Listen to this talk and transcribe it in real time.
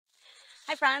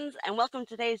Hi friends, and welcome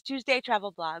to today's Tuesday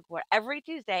travel blog, where every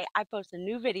Tuesday I post a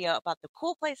new video about the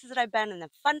cool places that I've been and the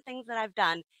fun things that I've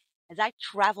done as I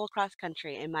travel cross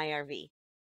country in my RV.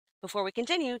 Before we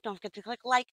continue, don't forget to click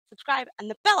like, subscribe, and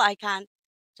the bell icon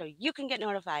so you can get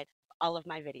notified of all of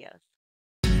my videos.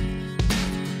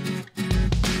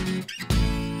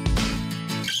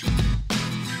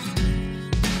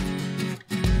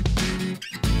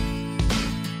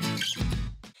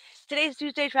 Today's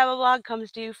Tuesday travel blog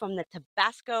comes to you from the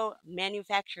Tabasco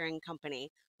Manufacturing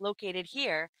Company, located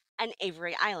here on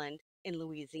Avery Island in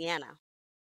Louisiana.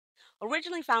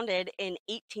 Originally founded in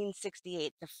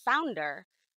 1868, the founder,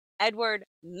 Edward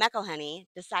McElhenney,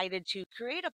 decided to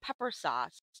create a pepper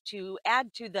sauce to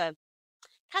add to the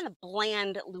kind of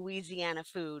bland Louisiana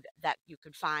food that you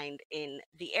could find in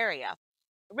the area.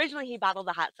 Originally, he bottled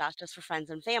the hot sauce just for friends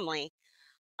and family.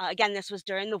 Again, this was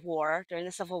during the war, during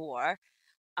the Civil War.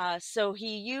 So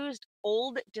he used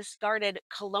old discarded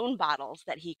cologne bottles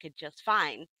that he could just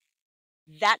find.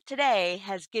 That today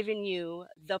has given you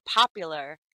the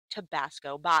popular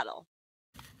Tabasco bottle.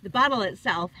 The bottle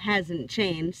itself hasn't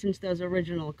changed since those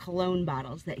original cologne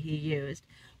bottles that he used.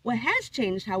 What has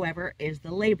changed, however, is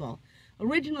the label.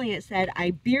 Originally it said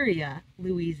Iberia,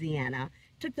 Louisiana.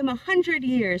 It took them 100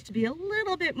 years to be a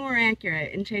little bit more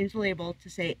accurate and change the label to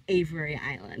say Avery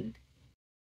Island.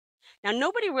 Now,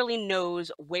 nobody really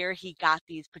knows where he got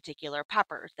these particular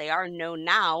peppers. They are known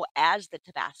now as the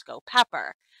Tabasco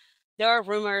pepper. There are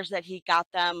rumors that he got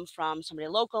them from somebody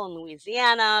local in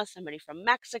Louisiana, somebody from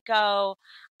Mexico.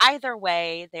 Either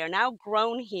way, they are now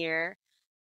grown here,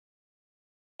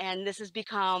 and this has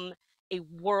become a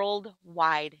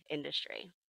worldwide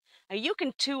industry. Now, you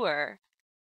can tour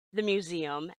the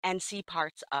museum and see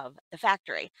parts of the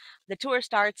factory. The tour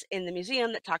starts in the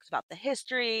museum that talks about the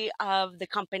history of the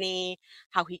company,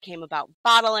 how he came about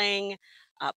bottling,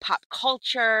 pop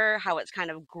culture, how it's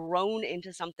kind of grown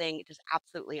into something just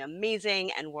absolutely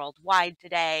amazing and worldwide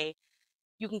today.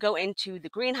 You can go into the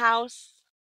greenhouse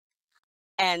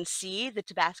and see the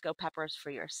Tabasco peppers for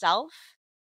yourself.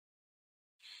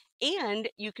 And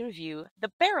you can view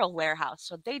the barrel warehouse.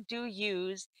 So they do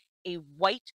use a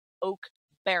white oak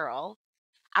barrel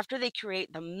after they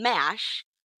create the mash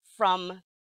from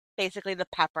basically the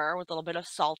pepper with a little bit of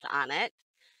salt on it.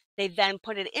 They then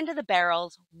put it into the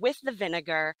barrels with the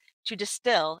vinegar to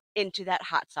distill into that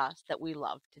hot sauce that we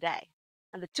love today.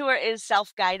 And the tour is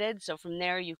self-guided, so from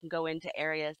there you can go into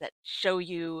areas that show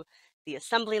you the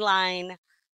assembly line,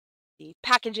 the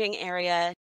packaging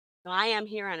area. Now, I am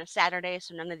here on a Saturday,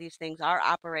 so none of these things are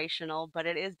operational, but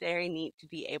it is very neat to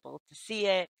be able to see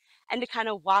it and to kind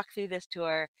of walk through this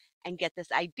tour and get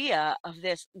this idea of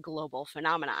this global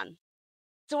phenomenon.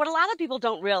 So what a lot of people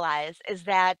don't realize is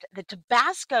that the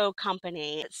Tabasco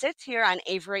company sits here on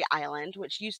Avery Island,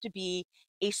 which used to be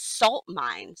a salt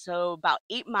mine. So about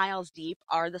 8 miles deep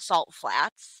are the salt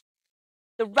flats.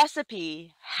 The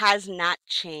recipe has not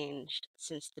changed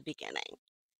since the beginning.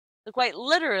 So quite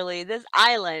literally, this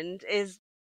island is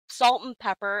salt and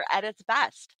pepper at its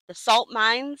best. The salt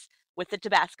mines with the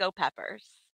Tabasco peppers.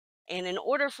 And in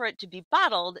order for it to be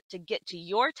bottled to get to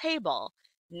your table,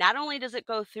 not only does it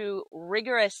go through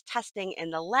rigorous testing in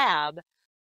the lab,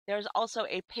 there's also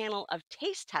a panel of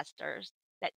taste testers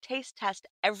that taste test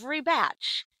every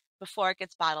batch before it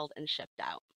gets bottled and shipped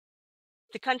out.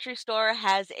 The country store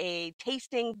has a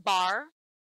tasting bar,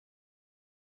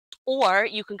 or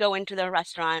you can go into the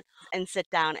restaurant and sit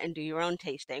down and do your own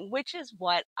tasting, which is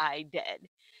what I did.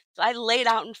 So I laid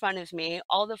out in front of me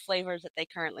all the flavors that they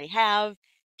currently have,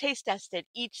 taste tested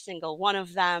each single one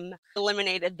of them,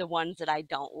 eliminated the ones that I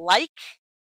don't like,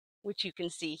 which you can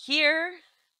see here.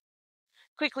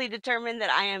 Quickly determined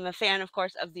that I am a fan, of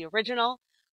course, of the original.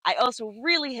 I also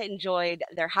really enjoyed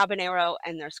their habanero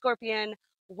and their scorpion.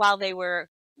 While they were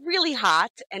really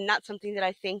hot and not something that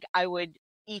I think I would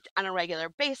eat on a regular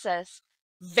basis,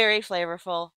 very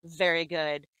flavorful, very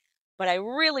good. But I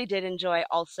really did enjoy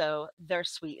also their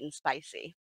sweet and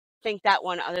spicy. I think that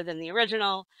one, other than the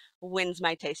original, wins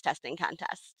my taste testing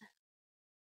contest.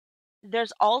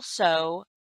 There's also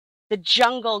the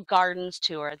Jungle Gardens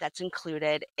tour that's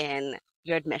included in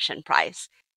your admission price.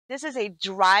 This is a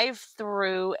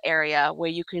drive-through area where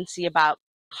you can see about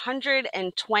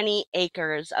 120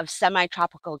 acres of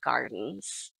semi-tropical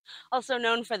gardens. Also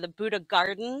known for the Buddha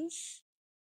Gardens,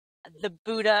 the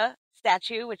Buddha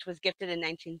statue, which was gifted in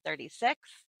 1936,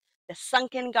 the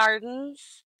Sunken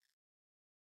Gardens.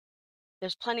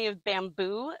 There's plenty of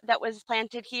bamboo that was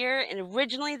planted here, and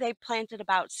originally they planted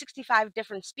about 65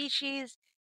 different species.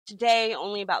 Today,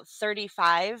 only about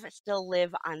 35 still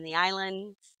live on the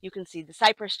island. You can see the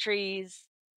cypress trees.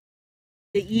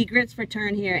 The egrets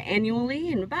return here annually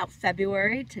in about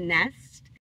February to nest.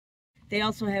 They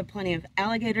also have plenty of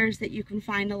alligators that you can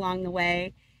find along the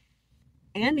way,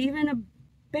 and even a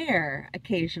bear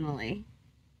occasionally.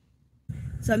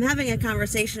 So I'm having a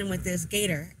conversation with this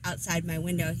gator outside my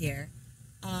window here.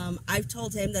 I've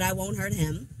told him that I won't hurt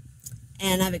him,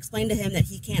 and I've explained to him that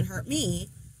he can't hurt me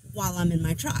while I'm in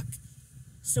my truck.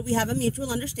 So we have a mutual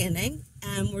understanding,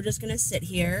 and we're just going to sit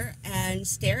here and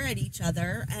stare at each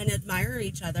other and admire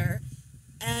each other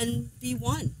and be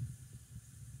one.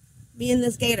 Me and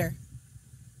this gator.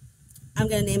 I'm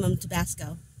going to name him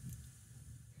Tabasco.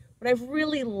 What I've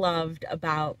really loved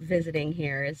about visiting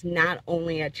here is not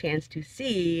only a chance to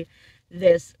see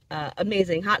this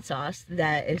amazing hot sauce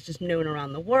that is just known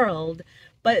around the world,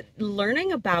 but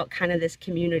learning about kind of this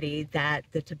community that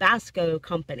the Tabasco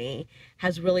company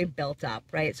has really built up,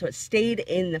 right? So it stayed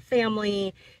in the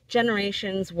family,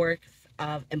 generations worth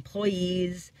of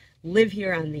employees live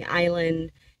here on the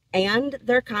island, and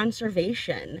their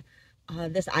conservation.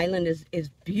 This island is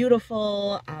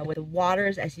beautiful with the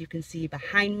waters, as you can see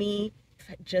behind me.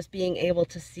 Just being able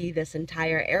to see this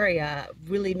entire area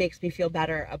really makes me feel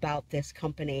better about this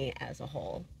company as a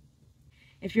whole.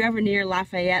 If you're ever near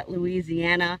Lafayette,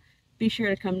 Louisiana, be sure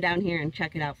to come down here and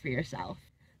check it out for yourself.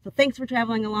 So thanks for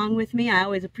traveling along with me. I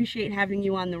always appreciate having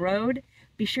you on the road.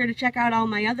 Be sure to check out all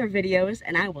my other videos,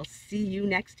 and I will see you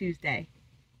next Tuesday.